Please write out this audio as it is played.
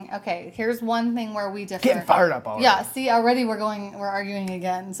Okay, here's one thing where we differ. Getting fired up already. Yeah, see, already we're arguing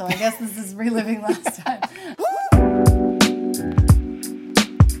again. So I guess this is reliving last time.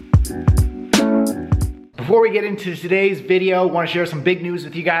 Before we get into today's video, I want to share some big news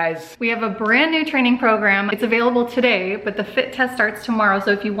with you guys. We have a brand new training program. It's available today, but the fit test starts tomorrow.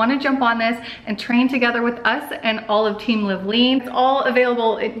 So if you want to jump on this and train together with us and all of Team Live Lean, it's all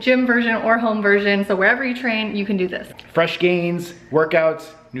available in gym version or home version. So wherever you train, you can do this. Fresh gains, workouts,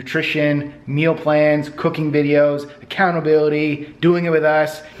 nutrition, meal plans, cooking videos, accountability, doing it with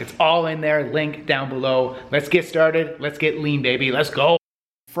us. It's all in there, link down below. Let's get started. Let's get lean, baby. Let's go.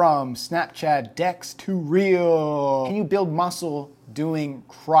 From Snapchat Dex to Real. Can you build muscle doing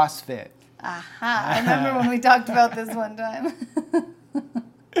CrossFit? Aha, I remember when we talked about this one time.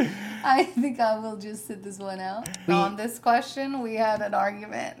 I think I will just sit this one out. On this question, we had an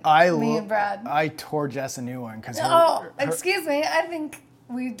argument. Me and Brad. I tore Jess a new one. Excuse me, I think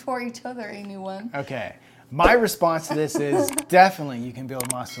we tore each other a new one. Okay. My response to this is definitely you can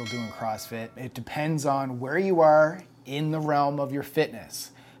build muscle doing CrossFit. It depends on where you are in the realm of your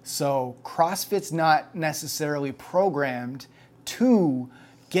fitness. So CrossFit's not necessarily programmed to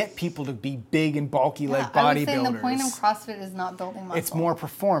get people to be big and bulky like bodybuilders. I would say the point of CrossFit is not building muscle. It's more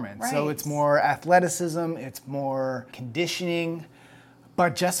performance. Right. So it's more athleticism, it's more conditioning.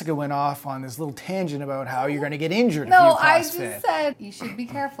 But Jessica went off on this little tangent about how you're going to get injured if you do CrossFit. I just said you should be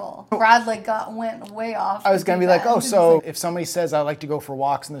careful. Brad went way off. I was going to be like, if somebody says I like to go for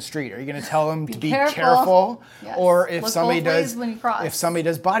walks in the street, are you going to tell them to be careful? Yes. Or if Look somebody both ways when you cross. if somebody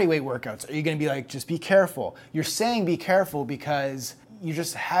does body weight workouts, are you going to be like, just be careful? You're saying be careful because you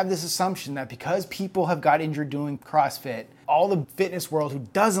just have this assumption that because people have got injured doing CrossFit, all the fitness world who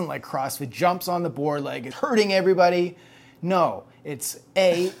doesn't like CrossFit jumps on the board like it's hurting everybody. No, it's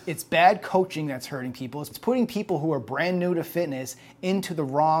bad coaching that's hurting people. It's putting people who are brand new to fitness into the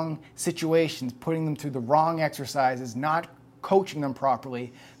wrong situations, putting them through the wrong exercises, not coaching them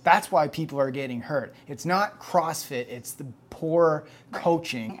properly. That's why people are getting hurt. It's not CrossFit, it's the poor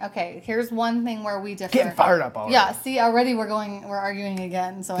coaching. Okay, here's one thing where we differ. Getting fired up already. Yeah, see, already we're arguing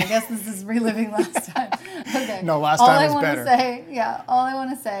again. So I guess this is reliving last time. Okay. No, last time was better. All I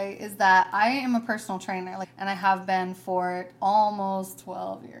want to say is that I am a personal trainer, and I have been for almost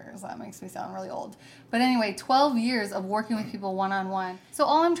 12 years. That makes me sound really old. But anyway, 12 years of working with people one-on-one. So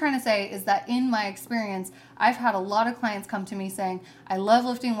all I'm trying to say is that in my experience, I've had a lot of clients come to me saying, I love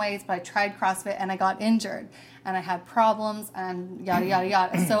lifting weights, but I tried CrossFit and I got injured and I had problems and yada, yada,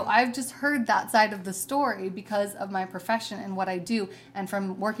 yada. So I've just heard that side of the story because of my profession and what I do and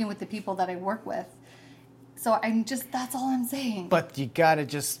from working with the people that I work with. So that's all I'm saying. But you gotta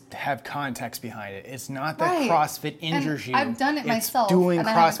just have context behind it. It's not that CrossFit injures you. I've done it myself. Doing and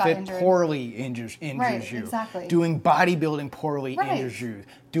CrossFit poorly injures you. Exactly. Doing bodybuilding poorly injures you.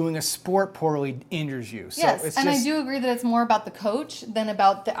 Doing a sport poorly injures you. So yes, I do agree that it's more about the coach than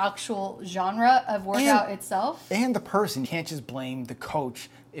about the actual genre of workout itself. And the person. You can't just blame the coach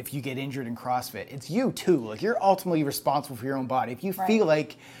if you get injured in CrossFit. It's you too. Like, you're ultimately responsible for your own body. If you feel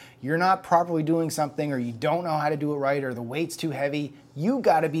like you're not properly doing something or you don't know how to do it right or the weight's too heavy, you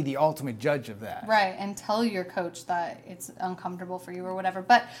got to be the ultimate judge of that. Right, and tell your coach that it's uncomfortable for you or whatever.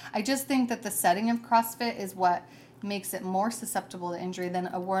 But I just think that the setting of CrossFit is what makes it more susceptible to injury than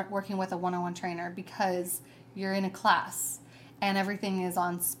working with a one-on-one trainer, because you're in a class and everything is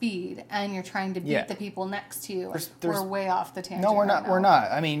on speed and you're trying to beat the people next to you. We're way off the tangent. No, we're not. Right now. We're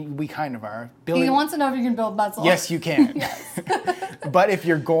not. I mean, we kind of are. He wants to know if you can build muscle. Yes, you can. Yes. But if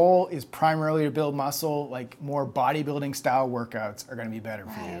your goal is primarily to build muscle, like, more bodybuilding style workouts are going to be better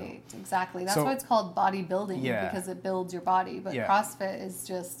for you. Right, exactly. That's why it's called bodybuilding, because it builds your body. But CrossFit is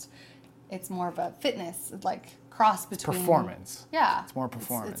just, it's more of a fitness, like cross between performance. Yeah, it's more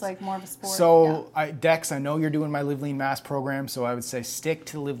performance. It's like more of a sport. So Dex, I know you're doing my Live Lean Mass program, so I would say stick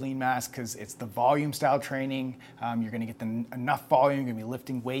to the Live Lean Mass because it's the volume style training. You're going to get enough volume. You're going to be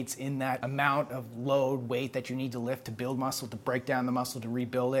lifting weights in that amount of load weight that you need to lift to build muscle, to break down the muscle, to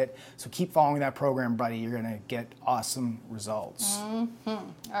rebuild it. So keep following that program, buddy. You're going to get awesome results. Mm-hmm.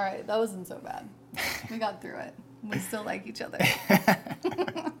 All right, that wasn't so bad. We got through it. We still like each other.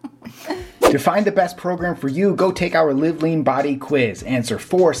 To find the best program for you, go take our Live Lean Body quiz. Answer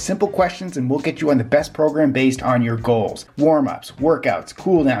 4 simple questions and we'll get you on the best program based on your goals. Warm-ups, workouts,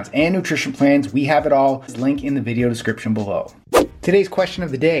 cool-downs, and nutrition plans. We have it all. Link in the video description below. Today's question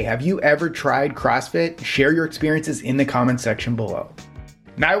of the day: have you ever tried CrossFit? Share your experiences in the comment section below.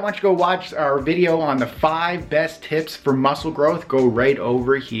 Now I want you to go watch our video on the 5 best tips for muscle growth. Go right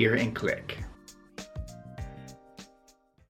over here and click.